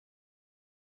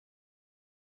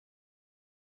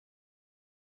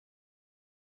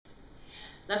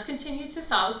let's continue to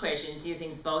solve equations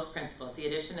using both principles, the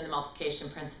addition and the multiplication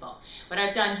principle. What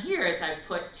I've done here is I've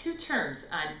put two terms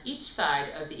on each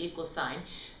side of the equal sign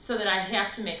so that I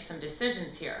have to make some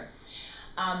decisions here.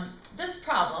 This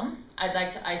problem, I'd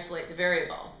like to isolate the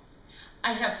variable.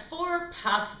 I have four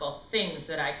possible things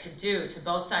that I could do to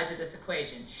both sides of this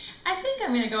equation. I think I'm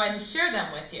going to go ahead and share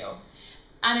them with you.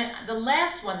 And the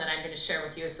last one that I'm going to share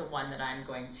with you is the one that I'm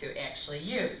going to actually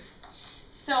use.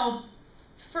 So,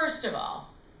 first of all,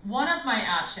 one of my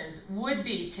options would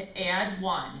be to add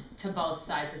 1 to both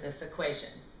sides of this equation.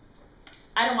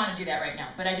 I don't want to do that right now,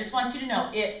 but I just want you to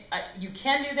know you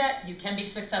can do that. You can be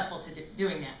successful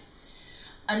doing that.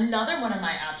 Another one of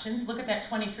my options, look at that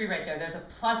 23 right there. There's a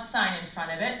plus sign in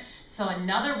front of it. So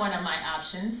another one of my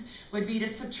options would be to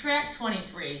subtract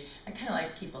 23. I kind of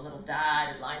like to keep a little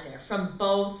dotted line there from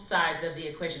both sides of the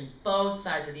equation, both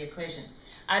sides of the equation.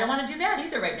 I don't want to do that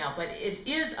either right now, but it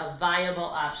is a viable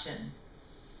option.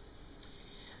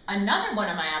 Another one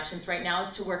of my options right now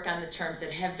is to work on the terms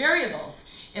that have variables.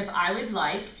 If I would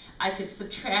like, I could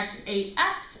subtract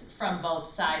 8x from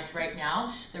both sides right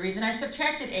now. The reason I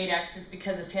subtracted 8x is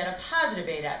because this had a positive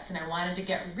 8x and I wanted to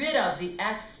get rid of the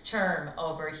x term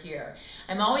over here.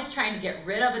 I'm always trying to get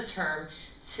rid of a term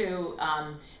to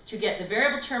get the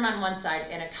variable term on one side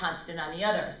and a constant on the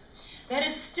other. That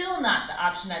is still not the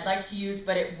option I'd like to use,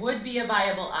 but it would be a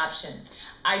viable option.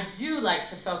 I do like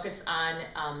to focus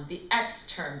on the x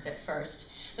terms at first.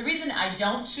 The reason I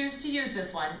don't choose to use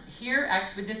this one, here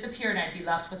x would disappear and I'd be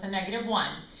left with a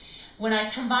 -1. When I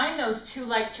combine those two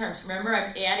like terms, remember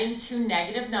I'm adding two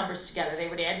negative numbers together, they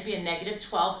would add to be a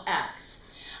 -12x.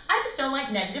 I just don't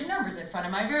like negative numbers in front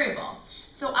of my variable.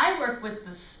 So I work with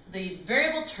the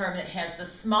variable term that has the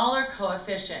smaller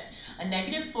coefficient. A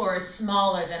 -4 is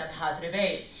smaller than a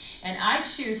 +8. And I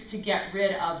choose to get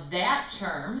rid of that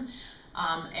term.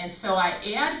 And so I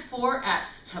add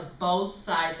 4x to both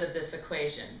sides of this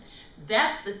equation.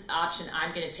 That's the option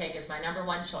I'm going to take as my number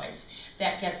one choice.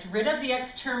 That gets rid of the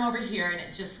x term over here and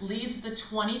it just leaves the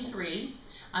 23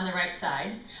 on the right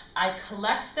side. I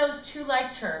collect those two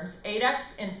like terms,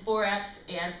 8x and 4x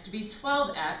adds to be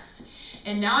 12x.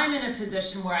 And now I'm in a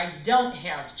position where I don't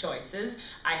have choices.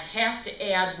 I have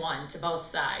to add 1 to both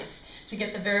sides. To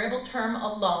get the variable term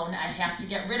alone, I have to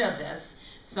get rid of this.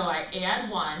 So I add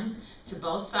 1 to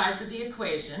both sides of the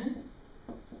equation.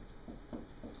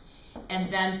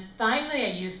 And then finally I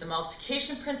use the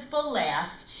multiplication principle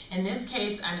last. In this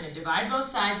case, I'm going to divide both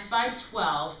sides by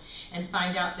 12 and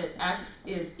find out that x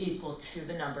is equal to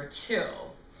the number 2.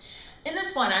 In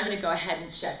this one, I'm going to go ahead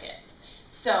and check it.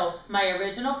 So my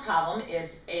original problem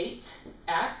is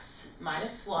 8x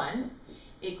minus 1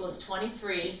 equals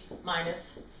 23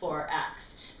 minus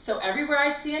 4x. So everywhere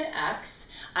I see an x,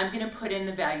 I'm going to put in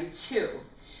the value 2.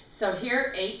 So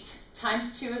here 8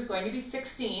 times 2 is going to be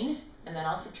 16, and then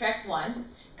I'll subtract 1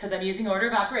 because I'm using order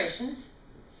of operations.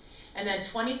 And then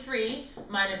 23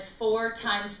 minus 4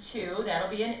 times 2, that'll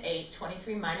be an 8,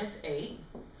 23 minus 8.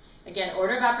 Again,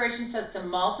 order of operations says to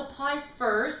multiply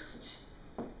first.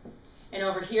 And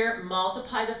over here,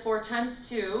 multiply the 4 times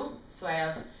 2. So I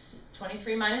have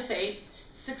 23 minus 8.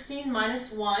 16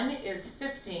 minus 1 is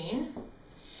 15.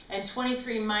 And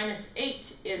 23 minus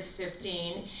 8 is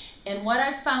 15. And what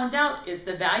I found out is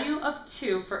the value of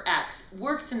 2 for x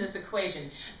works in this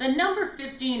equation. The number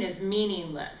 15 is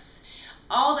meaningless.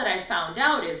 All that I found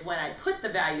out is when I put the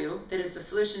value that is the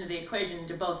solution to the equation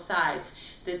into both sides,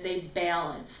 that they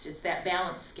balanced. It's that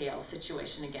balance scale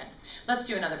situation again. Let's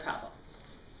do another problem.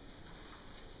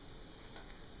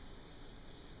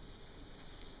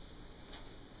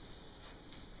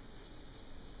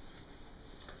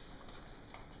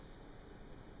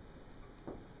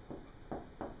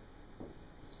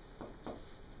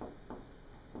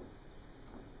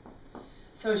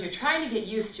 So as you're trying to get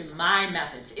used to my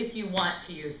methods, if you want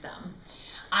to use them,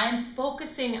 I'm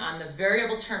focusing on the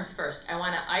variable terms first. I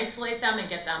want to isolate them and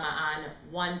get them on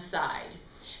one side.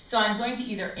 So I'm going to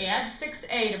either add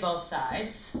 6a to both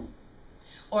sides,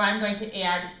 or I'm going to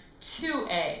add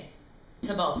 2a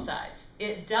to both sides.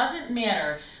 It doesn't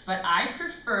matter, but I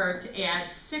prefer to add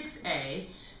 6a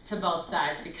to both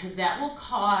sides because that will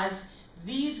cause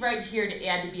these right here to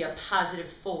add to be a positive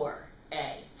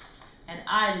 4a. And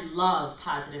I love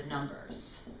positive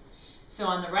numbers. So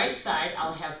on the right side,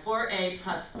 I'll have 4a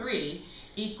plus 3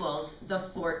 equals the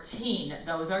 14.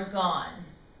 Those are gone.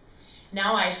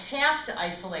 Now I have to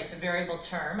isolate the variable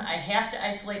term. I have to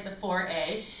isolate the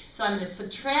 4a. So I'm going to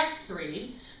subtract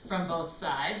 3 from both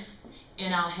sides.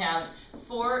 And I'll have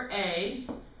 4a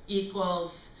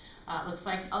equals, looks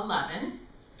like 11.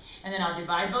 And then I'll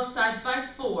divide both sides by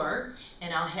 4.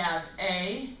 And I'll have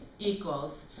a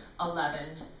equals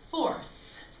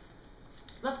 11/4.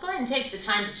 Let's go ahead and take the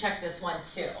time to check this one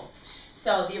too.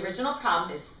 So the original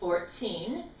problem is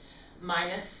 14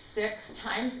 minus 6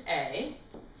 times a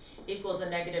equals a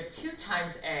negative 2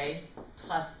 times a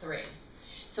plus 3.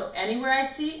 So anywhere I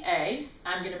see a,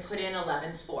 I'm going to put in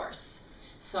 11/4.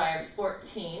 So I have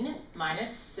 14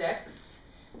 minus 6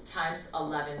 times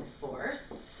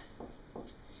 11/4.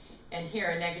 And here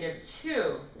a negative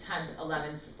 2 times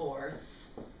 11/4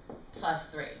 plus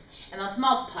 3. And let's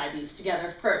multiply these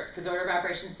together first, because order of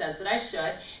operations says that I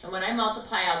should. And when I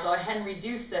multiply, I'll go ahead and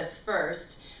reduce this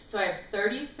first. So I have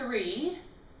 33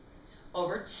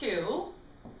 over 2.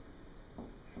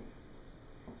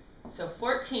 So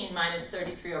 14 minus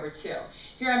 33 over 2.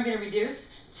 Here I'm going to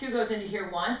reduce. 2 goes into here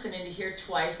once and into here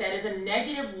twice. That is a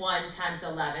negative 1 times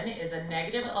 11 is a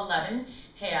negative 11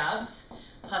 halves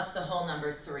plus the whole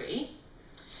number 3.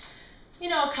 You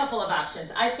know, a couple of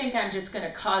options. I think I'm just going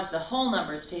to cause the whole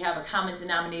numbers to have a common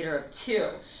denominator of 2.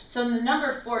 So the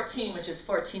number 14, which is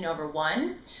 14 over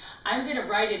 1, I'm going to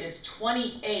write it as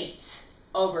 28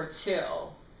 over 2.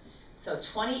 So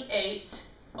 28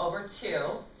 over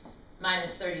 2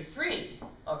 minus 33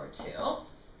 over 2.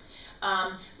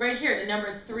 Right here, the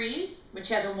number 3, which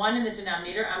has a 1 in the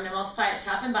denominator, I'm going to multiply it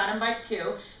top and bottom by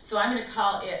 2. So I'm going to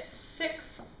call it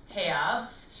 6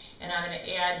 halves, and I'm going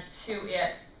to add to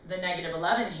it the negative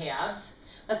 11 halves.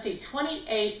 Let's see,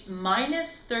 28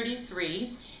 minus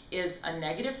 33 is a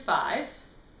negative 5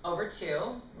 over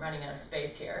 2, running out of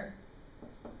space here.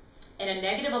 And a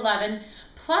negative 11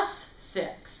 plus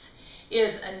 6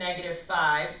 is a negative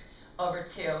 5 over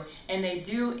 2, and they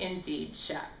do indeed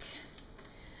check.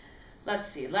 Let's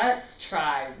see, let's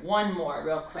try one more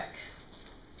real quick.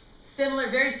 Similar,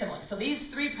 very similar. So these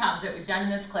 3 problems that we've done in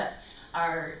this clip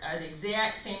are the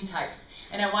exact same types.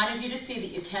 And I wanted you to see that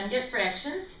you can get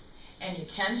fractions and you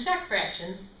can check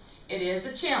fractions. It is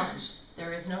a challenge,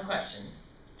 there is no question,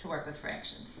 to work with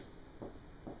fractions.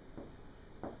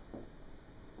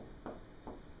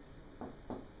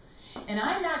 And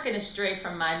I'm not going to stray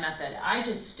from my method. I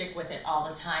just stick with it all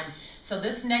the time. So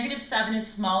this negative 7 is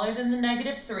smaller than the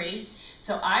negative 3.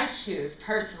 So I choose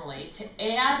personally to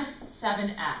add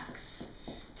 7x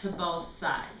to both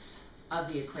sides of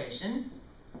the equation.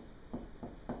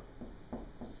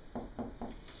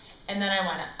 And then I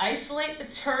want to isolate the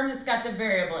term that's got the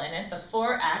variable in it, the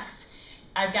 4x.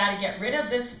 I've got to get rid of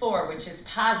this 4, which is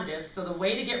positive. So the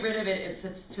way to get rid of it is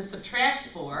to subtract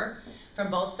 4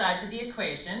 from both sides of the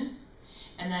equation.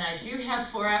 And then I do have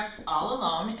 4x all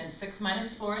alone, and 6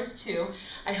 minus 4 is 2.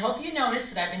 I hope you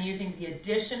noticed that I've been using the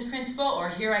addition principle, or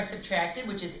here I subtracted,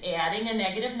 which is adding a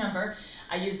negative number.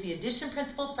 I use the addition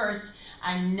principle first.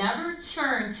 I never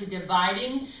turn to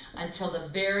dividing until the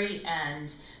very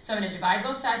end. So I'm going to divide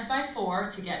both sides by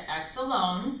 4 to get x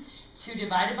alone. 2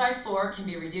 divided by 4 can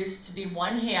be reduced to be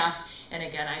 1/2, and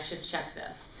again, I should check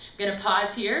this. I'm going to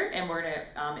pause here, and we're going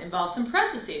to involve some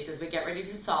parentheses as we get ready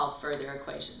to solve further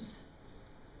equations.